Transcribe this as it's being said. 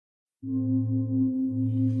Turn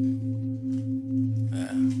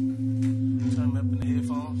me up in the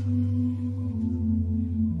headphones.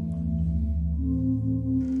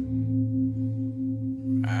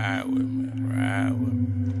 Ride with me, ride with me,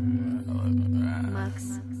 ride with me, ride. Max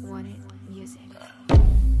wanted music.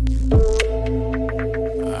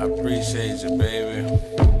 I appreciate you, baby.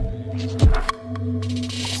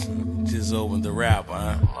 Just opened the rap,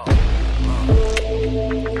 huh?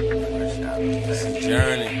 It's a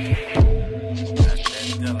journey.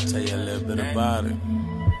 I'll tell you a little bit about it.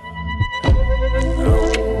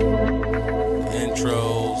 The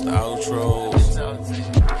intros, the outros,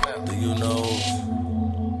 the you knows.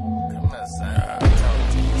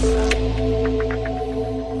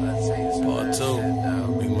 Part 2,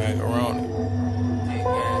 Big Macaroni.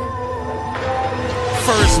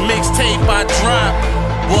 First mixtape I dropped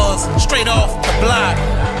was straight off the block.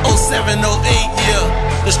 07, 08,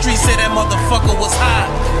 yeah. The street said that motherfucker was hot.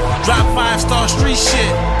 Drop 5-star street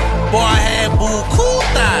shit. Boy, I had boo cool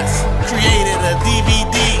thoughts. Created a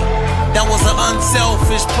DVD. That was an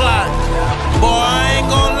unselfish plot. Boy, I ain't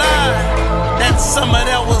gon' lie. That summer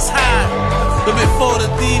that was hot. But before the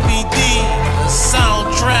DVD, the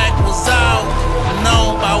soundtrack was out.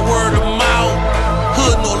 Known by word of mouth.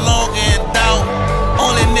 Hood no longer in doubt.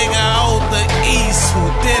 Only nigga out the east who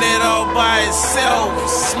did it all by himself.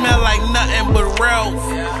 Smell like nothing but Ralph.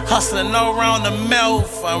 Hustling all around the mouth.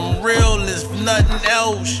 I'm real as nothing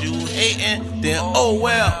else. You hating, then oh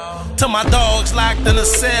well. To my dogs locked in a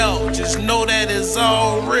cell, just know that it's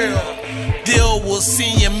all real. Deal will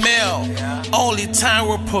send your mail. Only time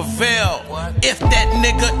will prevail. If that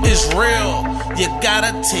nigga is real, you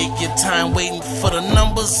gotta take your time waiting for the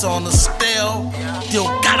numbers on the scale. You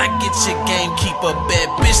gotta get your game, keep a bad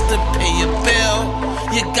bitch to pay your bill.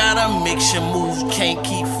 You gotta mix your moves, can't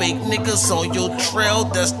keep fake niggas on your trail.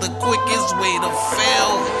 That's the quickest way to fail.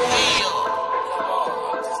 Yeah.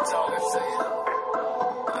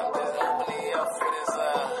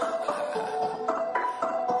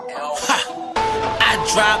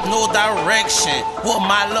 Drop no direction with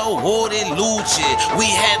my low wooded Lucci.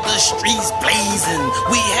 We had the streets blazing,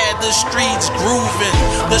 we had the streets grooving.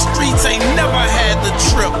 The streets ain't never had the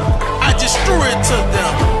trip, I just threw it to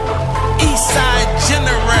them. Eastside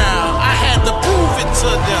General, I had to prove it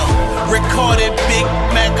to them. Recorded Big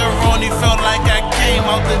Macaroni, felt like I came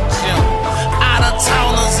out the gym. Out of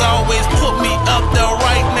towners always put me up there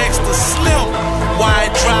right next to Slim.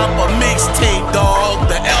 Why drop a mixtape,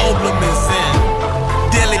 dog? The album is in.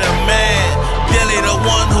 DIlly the man, DIlly the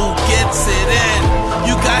one who gets it in.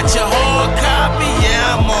 You got your hard copy,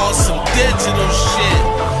 yeah, I'm on some digital shit.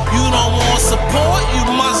 You don't want support, you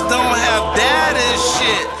must don't have that and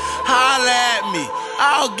shit. Holla at me,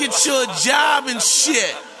 I'll get you a job and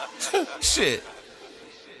shit. Shit.